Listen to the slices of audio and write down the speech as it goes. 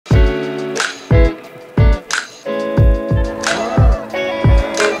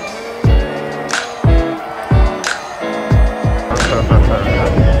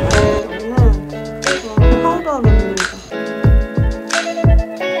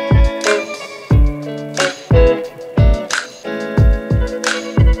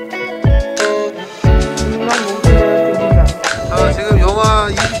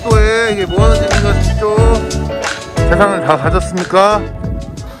다 가졌습니까? 자,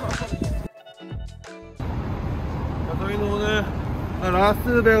 저희는 오늘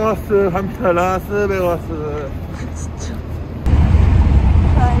라스베가스 갑니다. 라스베가스. 진짜.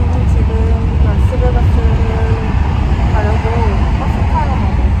 저희는 지금 라스베가스 가려고 버스 타러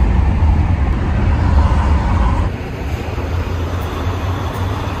가고 있어요.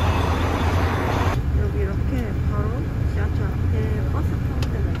 여기 이렇게 바로 지하철 앞에 버스 타는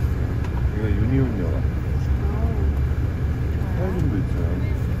데가 있어요. 여기가 유니온이야. 사진도 있어요.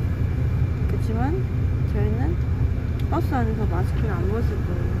 그렇지만 저희는 버스 안에서 마스크를 안 벗을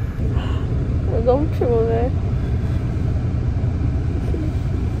거예요. 너무 피곤해.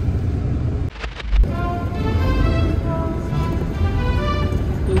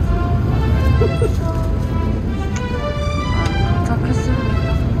 도착했습니다.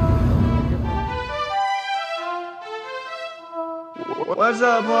 What's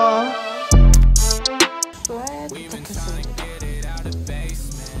up, bro? 숙소에 도착했습니다.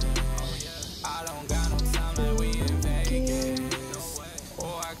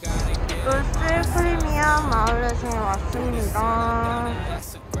 로스 프리미엄 아울렛에 왔습니다.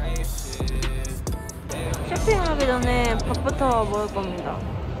 쇼핑하기 전에 밥부터 먹을 겁니다.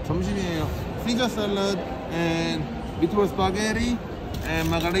 점심이에요. 피자 샐러드 and 미트볼 스파게티 and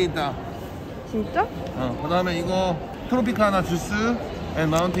마가리타. 진짜? 그 다음에 이거 트로피카나 주스 and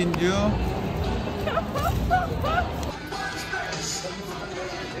마운틴 듀.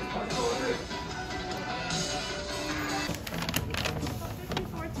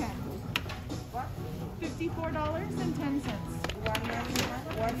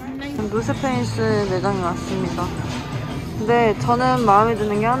 노스페이스 매장에 왔습니다. 근데 저는 마음에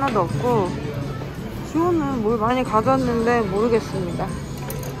드는 게 하나도 없고 지호는 뭘 많이 가져왔는데 모르겠습니다.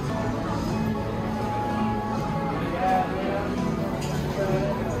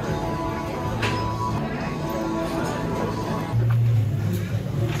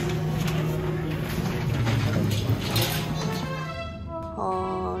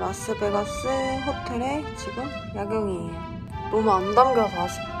 라스베가스 호텔에 지금 야경이에요. 너무 안 담겨서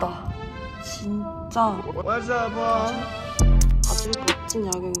아쉽다. 진짜 아주 멋진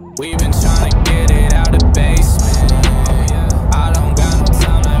야경입니다.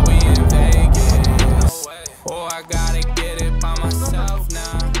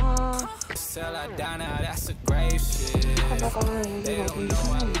 하다가 여기가 어딘지 생각이 못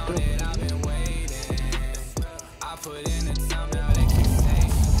들었거든요.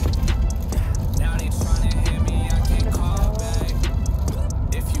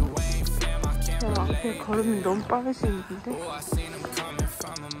 앞에 걸음이 너무 빠르시는데?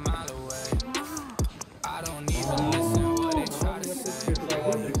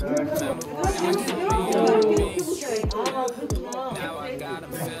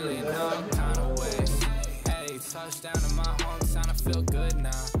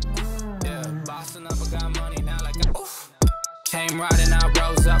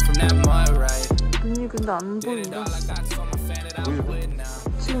 눈이 근데 안 보인다.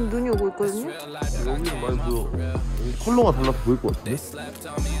 지금 눈이 오고 있거든요? 여기는 많이 보여. 여기 컬러가 달라서 보일 것 같은데?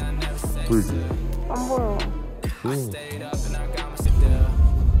 보이지? 안 보여.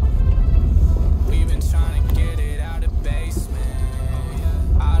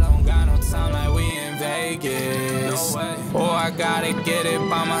 Oh, I gotta get it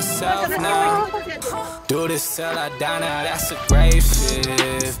by myself now. Do this till I die now, that's a grave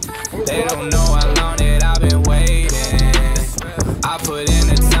shift. They don't know how long that I've been waiting. I put in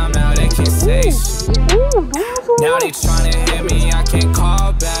the time, now they can't say shit. Now they tryna hit me, I can't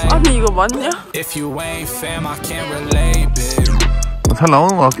call back. 아니 이거 맞냐? If you ain't fam, I can't relate, bitch. 잘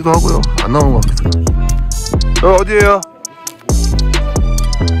나오는 것 같기도 하고요. 안 나오는 것 같기도 하고. 어디에요?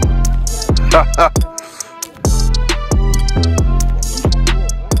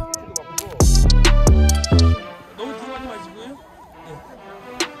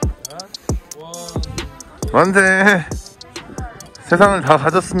 만세. 세상을 다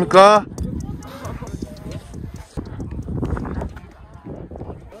가졌습니까?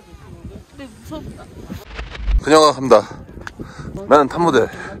 그녀가 간다. 나는 탑모델.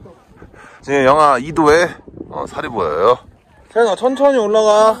 지금 영하 2도에 살이 보여요. 태연아 천천히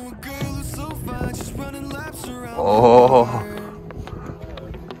올라가.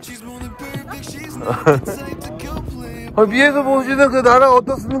 위에서 보시는 그 나라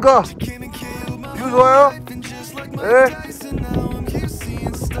어떻습니까? 뷰 좋아요? 네?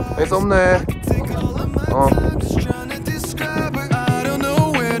 수 없네.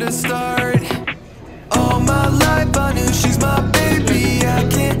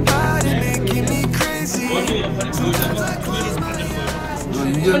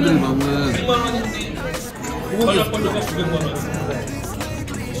 인디언들이 먹는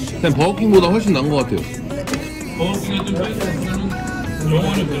그냥 버거킹보다 훨씬 나은 것 같아요. 버거킹에 좀 빼있으면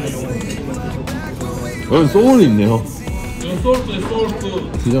영원히 되는 영원. 소울이 있네요. 이건 소울푸드,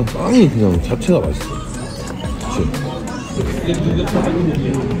 소울푸드. 그냥 빵이 그냥 자체가 맛있어.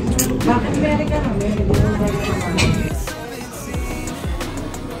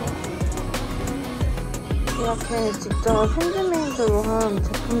 이렇게 직접 핸드메이드로 한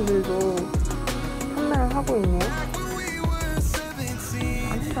제품들도 판매를 하고 있네요.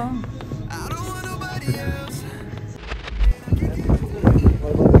 아니다.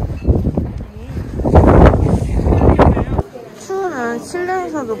 추우는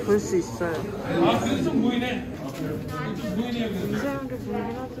실내에서도 볼 수 있어요. 아, 그게 좀 보이네. 좀 보이네. 미세하게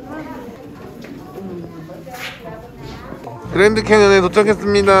보이긴 하지만. 그랜드캐년에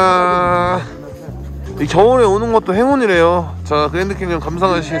도착했습니다. 이 겨울에 오는 것도 행운이래요. 자, 그랜드캐년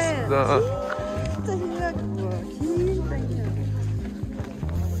감상하시겠습니다. 진짜 신기하게 보여요. 진짜 신기하게.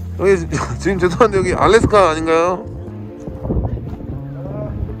 여기 지금 죄송한데 여기 알래스카 아닌가요?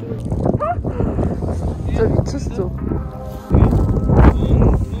 진짜 미쳤어.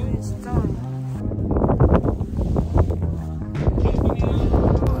 진짜 많이.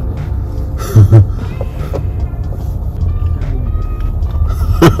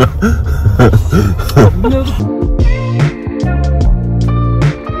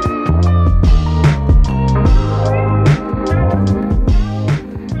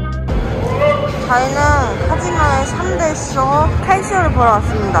 저희는 카지노의 3대 쇼 탈쇼를 보러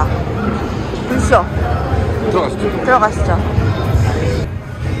왔습니다. 불쇼 들어가시죠. 들어가시죠.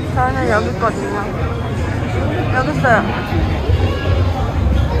 저희는 여기 있거든요. 여기 있어요.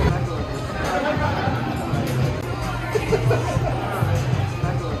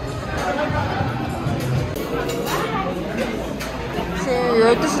 지금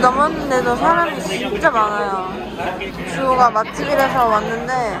 12시 넘었는데도 사람이 진짜 많아요. 주호가 맛집이라서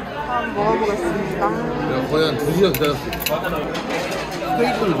왔는데 한번 먹어보겠습니다. 내가 거의 한 2시간 기다렸어요.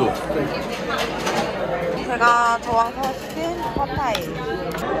 스테이크를 줘. 제가 좋아서 시킨 팟타이.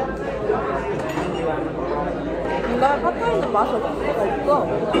 근데 팟타이는 맛이 없을 수가 없어.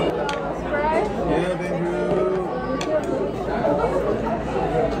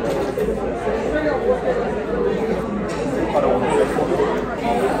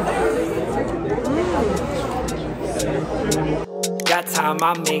 Got time,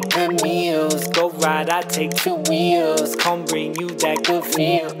 I make good meals. Go ride, I take 2 wheels. Come bring you that good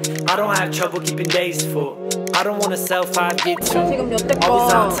feel. I don't have trouble keeping days full. I don't wanna sell 5, get 2. 지금 여태껏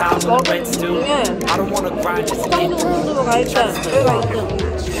Always on time when the 먹은 rent's due. 중에 I don't wanna grind just to get through. 스타일이 갈 때, 여기가 1등.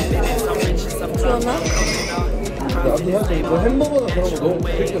 지원아? 나도 뭐 햄버거나 그런 거 너무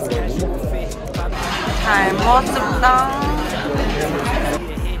맛있겠어. 잘 먹었습니다.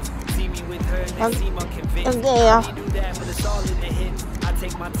 여기에요.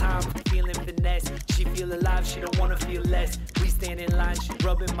 Take my time, feeling finesse. She feel alive, she don't wanna feel less. We stand in line, she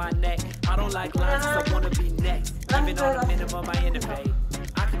rubbing my neck. I don't like lines, I wanna be next. Even on a minimum, I innovate.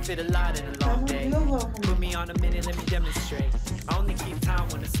 I can fit a lot in a long day. Put me on a minute, let me demonstrate. I only keep time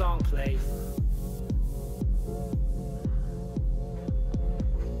when the song plays.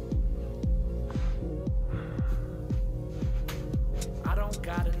 I don't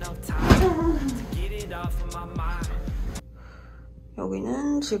got enough time to get it off of my mind.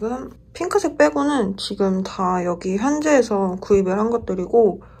 여기는 지금 핑크색 빼고는 지금 다 여기 현지에서 구입을 한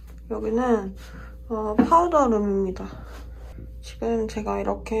것들이고, 여기는 파우더룸입니다. 지금 제가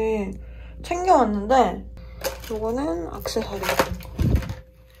이렇게 챙겨왔는데, 요거는 액세서리,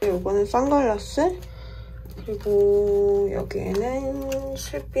 요거는 선글라스, 그리고 여기에는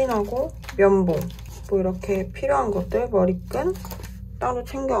실핀하고 면봉, 뭐 이렇게 필요한 것들, 머리끈 따로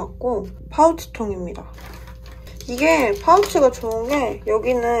챙겨왔고, 파우치통입니다. 이게 파우치가 좋은 게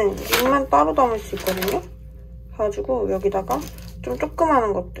여기는 립만 따로 담을 수 있거든요. 그래가지고 여기다가 좀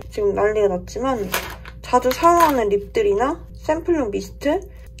조그마한 것들, 지금 난리가 났지만 자주 사용하는 립들이나 샘플용 미스트,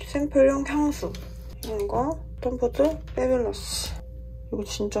 샘플용 향수, 이런 거, 톰포드 페뷸러스. 이거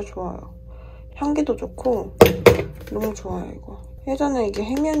진짜 좋아요. 향기도 좋고 너무 좋아요. 이거 예전에 이게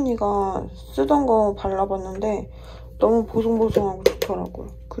혜미 언니가 쓰던 거 발라봤는데 너무 보송보송하고 좋더라고요.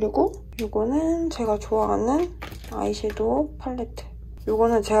 그리고 이거는 제가 좋아하는 아이섀도우 팔레트.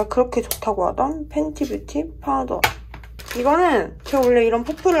 이거는 제가 그렇게 좋다고 하던 팬티 뷰티 파우더. 이거는 제가 원래 이런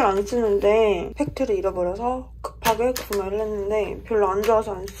퍼플을 안 쓰는데 팩트를 잃어버려서 급하게 구매를 했는데 별로 안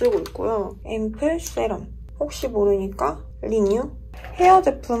좋아서 안 쓰고 있고요. 앰플 세럼. 혹시 모르니까 리뉴. 헤어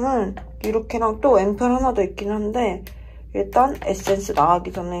제품은 이렇게랑 또 앰플 하나 더 있긴 한데 일단 에센스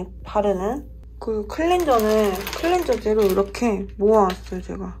나가기 전에 바르는 그 클렌저는 클렌저제로 이렇게 모아왔어요,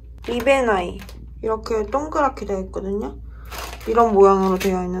 제가. 립앤아이. 이렇게 동그랗게 되어 있거든요. 이런 모양으로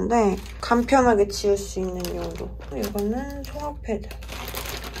되어 있는데 간편하게 지울 수 있는 용도. 이거는 송악 패드.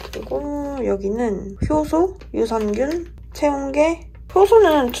 그리고 여기는 효소, 유산균, 체온계.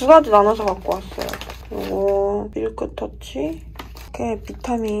 효소는 2가지 나눠서 갖고 왔어요. 이거 밀크터치. 이렇게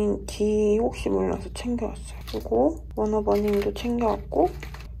비타민 D 혹시 몰라서 챙겨왔어요. 이거 워너버닝도 챙겨왔고,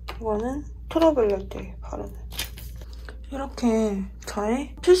 이거는 트러블 때 바르는. 이렇게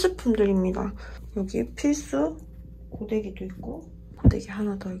저의 필수품들입니다. 여기 필수 고데기도 있고, 고데기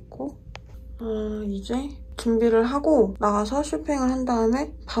하나 더 있고. 이제 준비를 하고 나가서 쇼핑을 한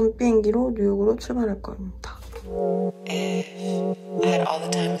다음에 밤 비행기로 뉴욕으로 출발할 겁니다. If I had all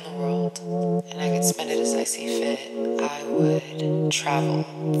the time in the world and I could spend it as I see fit, I would travel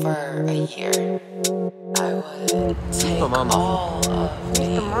for a year. I would take all of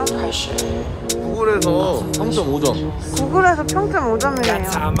the pressure. 구글에서 3.5점. 구글에서 평점 5점이래요.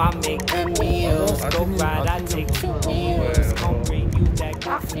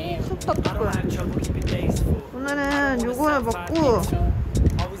 슈퍼 뚜껑. 오늘은 요거를 먹고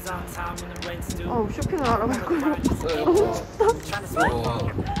쇼핑을 하러 갈 거예요.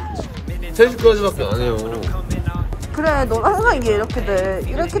 3시까지밖에 안 해요. 그래, 넌 항상 이게 이렇게 돼.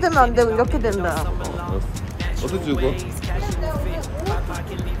 이렇게 되면 안 되고 이렇게 된다. 어떻게 찍을 거야?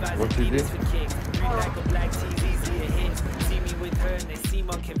 멋지지?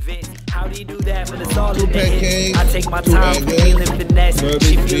 Two pancakes, two eggs,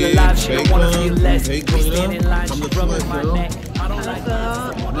 Murphy cheese, 베이컨이랑 감자 추가했어요.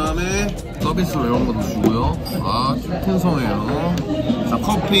 그 다음에 서비스로 이런 것도 주고요. 아, 풍성해요. 자,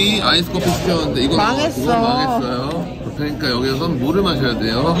 커피, 아이스 커피 시켰는데 이거 망했어요. 그러니까 여기서는 물을 마셔야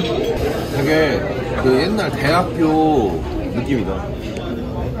돼요. 되게 그 옛날 대학교 느낌이다.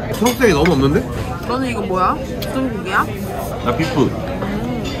 초록색이 너무 없는데? 너는 이거 뭐야? 무슨 국이야? 나 비프.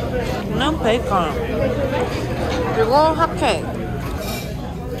 이거는 베이컨. 그리고 핫케이크.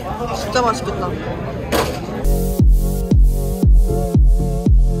 진짜 맛있겠다.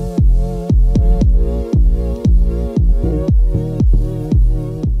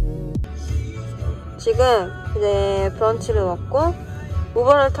 지금 이제 브런치를 먹고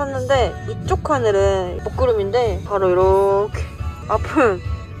우버를 탔는데 이쪽 하늘은 먹구름인데 바로 이렇게 앞은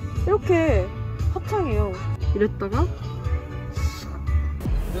이렇게 화창해요. 이랬다가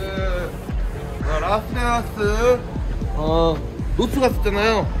라스베가스 노스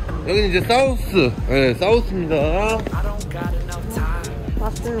갔었잖아요. 여기는 이제 사우스. 네, 사우스입니다.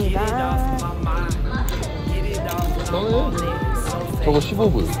 맞습니다. 저거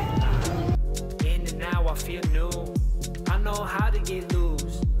 15불.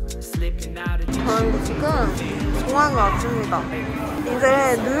 저희 지금 공항에 왔습니다. 이제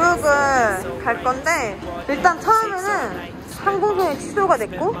뉴욕을 갈 건데 일단 처음에는 항공편이 취소가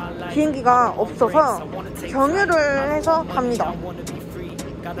됐고 비행기가 없어서 경유를 해서 갑니다.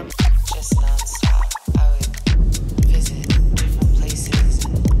 Just non-stop. I would visit different places,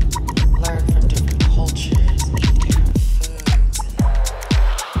 learn from different cultures, eat different foods, and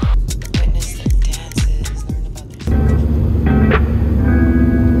witness their dances, learn about their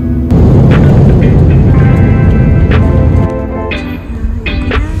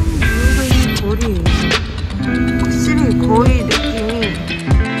거리, 확실히 거리 느낌이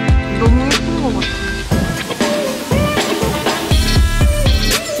너무 예쁜 것 같아요.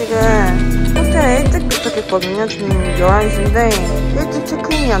 지금 호텔에 일찍 도착했거든요. 지금 11시인데 일찍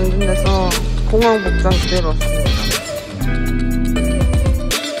체크인이 안 된대서 공항 복장 그대로 왔습니다.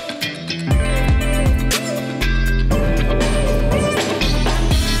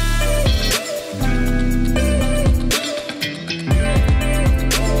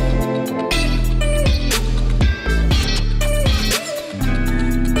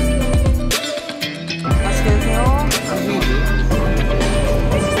 맛있게 드세요.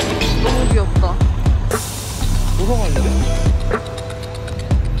 너무 귀엽다. 도서관인데?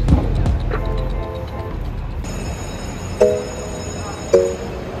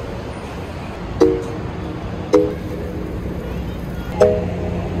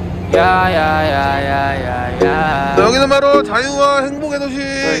 야야야야야야 여기는 바로 자유와 행복의 도시.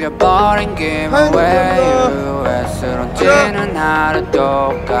 돌려버린 김어웨이 US로 뛰는 하루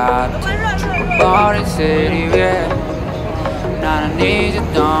똑같아 버린 시리 위에 나는 이제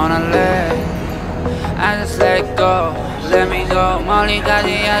떠날래 I just let go Let me go 멀리까지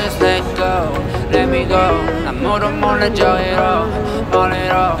I just let go Let me go 아무도 몰래 저기로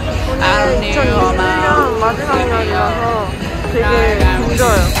멀리로 I don't need you on my 2021년 마지막 날이라서 되게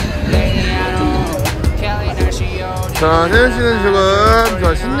힘들어요. 자, 혜연 씨는 지금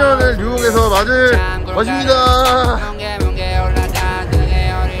자, 신년을 뉴욕에서 맞을 것입니다.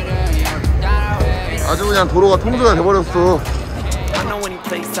 아주 그냥 도로가 통제가 돼버렸어. I know any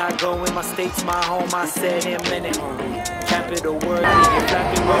place I go in my state's my home. I said in a minute. Capital word,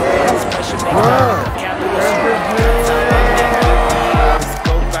 flapping words, pressure make time. Capital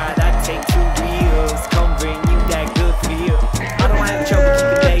go ride, I take 2 wheels. Come bring you that good feel. I don't have trouble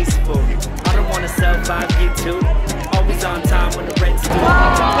keeping days full. I don't wanna sell 5, get 2. Always on time when the rent's due.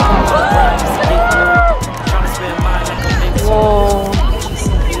 Trying to spend mine like I'm meant to.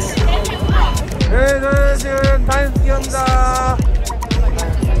 네, 저는 지금 타임스퀘어입니다.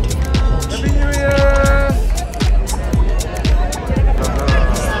 해피 뉴 이어.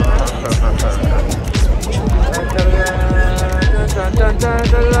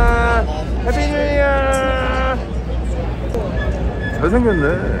 짠짠짠짠 해피 뉴 이어. 잘생겼네.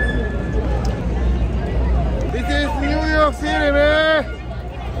 This is New York City, man.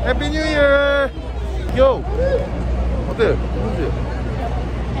 Happy New Year. Yo. 어때? 뭔지?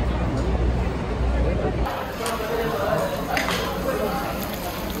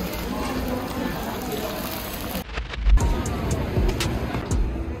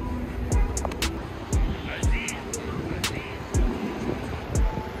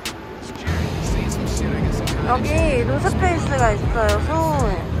 여기 노스페이스가 있어요,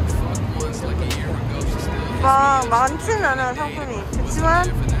 소호에. 막 많지는 않아요, 상품이. 그치만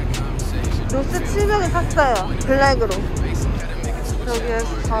노스 700에 샀어요, 블랙으로. 여기에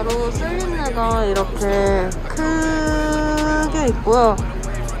바로 셀린느가 이렇게 크게 있고요.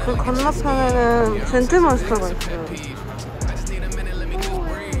 그 건너편에는 젠틀만 스토어가 있어요.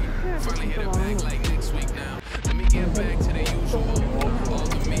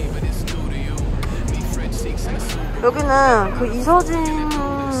 여기는 그 이서진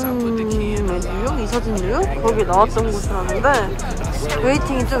뉴욕? 거기 나왔던 곳이라는데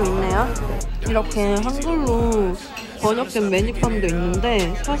웨이팅이 좀 있네요. 이렇게 한글로 번역된 메뉴판도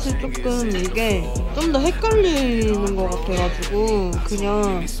있는데 사실 조금 이게 좀 더 헷갈리는 것 같아가지고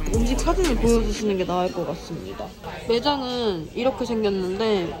그냥 음식 사진을 보여주시는 게 나을 것 같습니다. 매장은 이렇게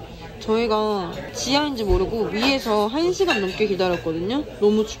생겼는데 저희가 지하인지 모르고 위에서 1시간 넘게 기다렸거든요.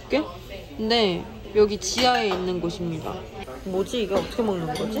 너무 춥게. 근데 여기 지하에 있는 곳입니다. 뭐지? 이게 어떻게 먹는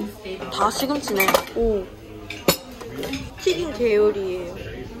거지? 다 시금치네. 오, 튀긴 계열이에요.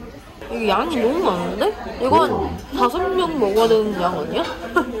 이게 양이 너무 많은데? 이거 한 5명 먹어야 되는 양 아니야?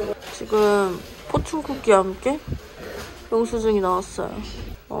 지금 포춘 쿠키와 함께 영수증이 나왔어요.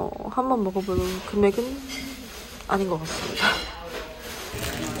 한번 먹어보는 금액은 아닌 것 같습니다.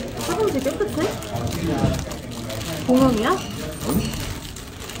 시금치 깨끗해? 공항이야?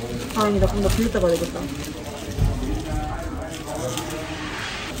 다행이다. 그럼 나 빌릴 때 가야 되겠다.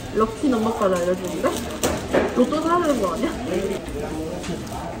 럭키 넘버까지 알려주는데? 로또 사야 되는 거 아니야?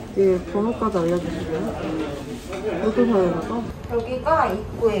 예, 번호까지 알려주시고요. 로또 사야 되나 봐. 여기가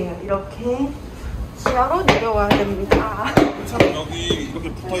입구예요. 이렇게 지하로 내려가야 됩니다. 참 여기 이렇게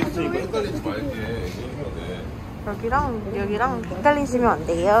붙어있으니까 헷갈리지 말게. 여기랑 헷갈리시면 안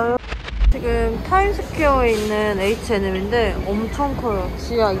돼요. 지금 타임스퀘어에 있는 H&M인데 엄청 커요.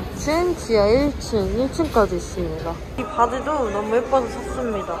 지하 2층, 지하 1층, 1층까지 있습니다. 이 바지도 너무 예뻐서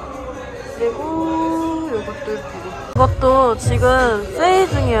샀습니다. 그리고 이것도 예쁘고. 이것도 지금 세일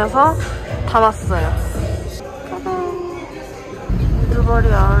중이어서 담았어요. 짜잔! 뉴버리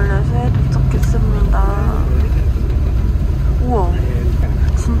아울렛에 도착했습니다. 우와,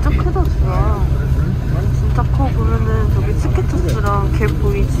 진짜 크다, 진짜. 진짜 커. 보면은 저기 스케터스랑 걔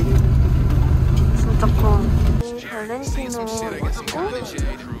보이지? 진짜 커. 발렌티노 있고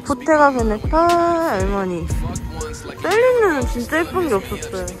보테가 베네타 알마니. 셀린느는 진짜 예쁜 게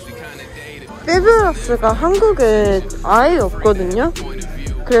없었어요. 페뷸러스가 한국에 아예 없거든요.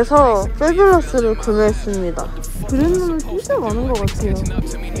 그래서 페뷸러스를 구매했습니다. 브랜드는 진짜 많은 것 같아요.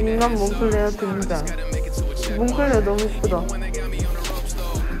 인간 몽클레어 등장. 몽클레어 너무 예쁘다.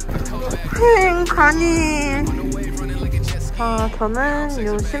 간이. 저는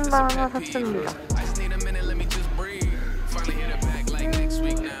요 신발 하나 샀습니다.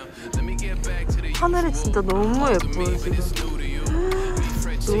 하늘이 진짜 너무 예뻐요, 지금.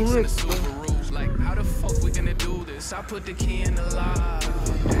 너무 예뻐요.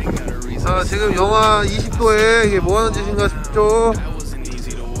 자, 지금 영하 20도에 이게 뭐하는 짓인가 싶죠?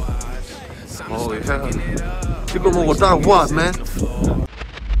 지금 먹고 딱 what, man?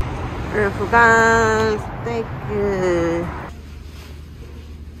 부간 스테이크.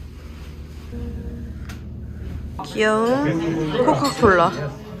 귀여운 코카콜라.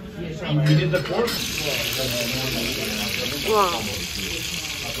 우와.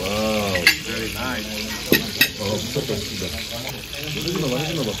 와우, very nice. 미쳤다, 진짜.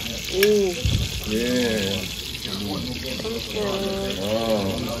 해주나봐. 오. 예. 땡큐. 와,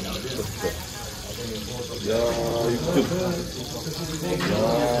 미쳤어. 야, 육즙.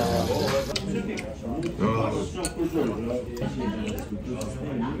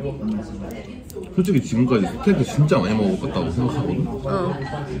 솔직히 지금까지 스테이크 진짜 많이 먹어봤다고 생각하거든?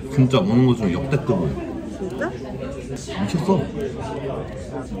 진짜 먹는 것 중에 역대급이야. 진짜? 미쳤어.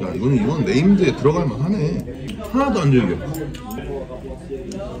 야, 이건 네임드에 들어갈만 하네. 하나도 안 질겨.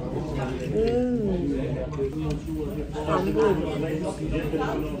 안 보여.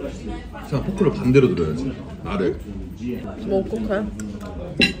 자, 포크를 반대로 들어야지. 나를. 뭐 어떡해?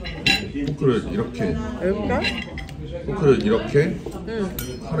 포크를 이렇게. 이렇게? 포크를 이렇게. 응.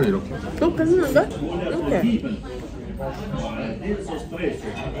 칼을 이렇게. 이렇게 했는데? 이렇게.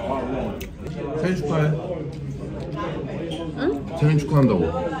 생일 축하해. 응? 생일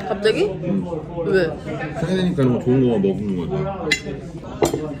축하한다고. 갑자기? 응. 왜? 생일이니까 이런 거 좋은 거만 먹는 거지.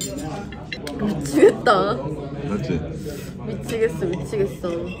 미치겠다. 맞지? 미치겠어, 미치겠어.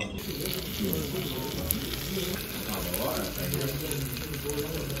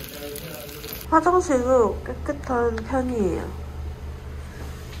 화장실도 깨끗한 편이에요.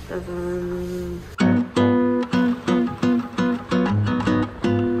 짜잔.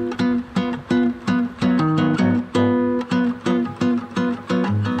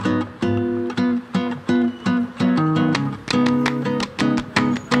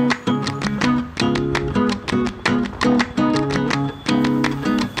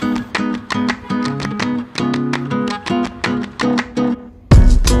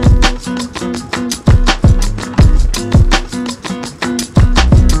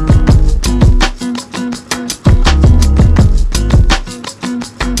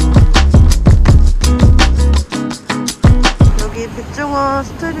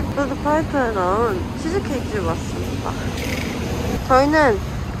 스트리트푸드 파이터에 나온 치즈케이크를 왔습니다. 저희는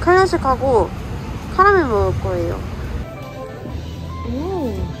클래식하고 카라멜 먹을 거예요.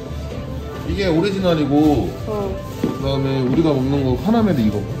 이게 오리지널이고 그 다음에 우리가 먹는 거 카라멜이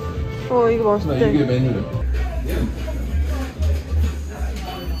이거. 이게 맛있대. 이게 메뉴래.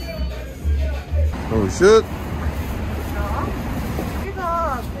 슛.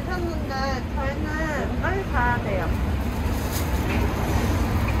 여기서 드셨는데 저희는 빨리 가야 돼요.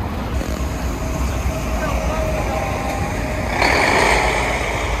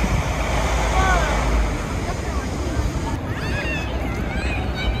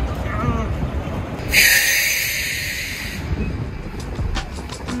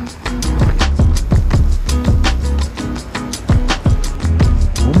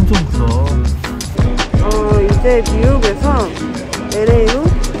 엄청 크다. 이제 뉴욕에서 LA로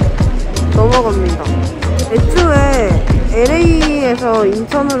넘어갑니다. 애초에 LA에서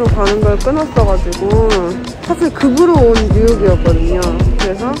인천으로 가는 걸 끊었어가지고 사실 급으로 온 뉴욕이었거든요.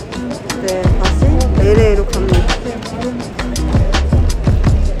 그래서 이제 다시 LA로 갑니다.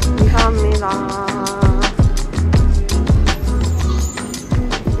 감사합니다.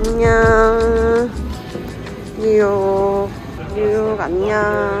 안녕. 뉴욕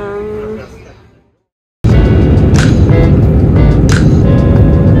안녕.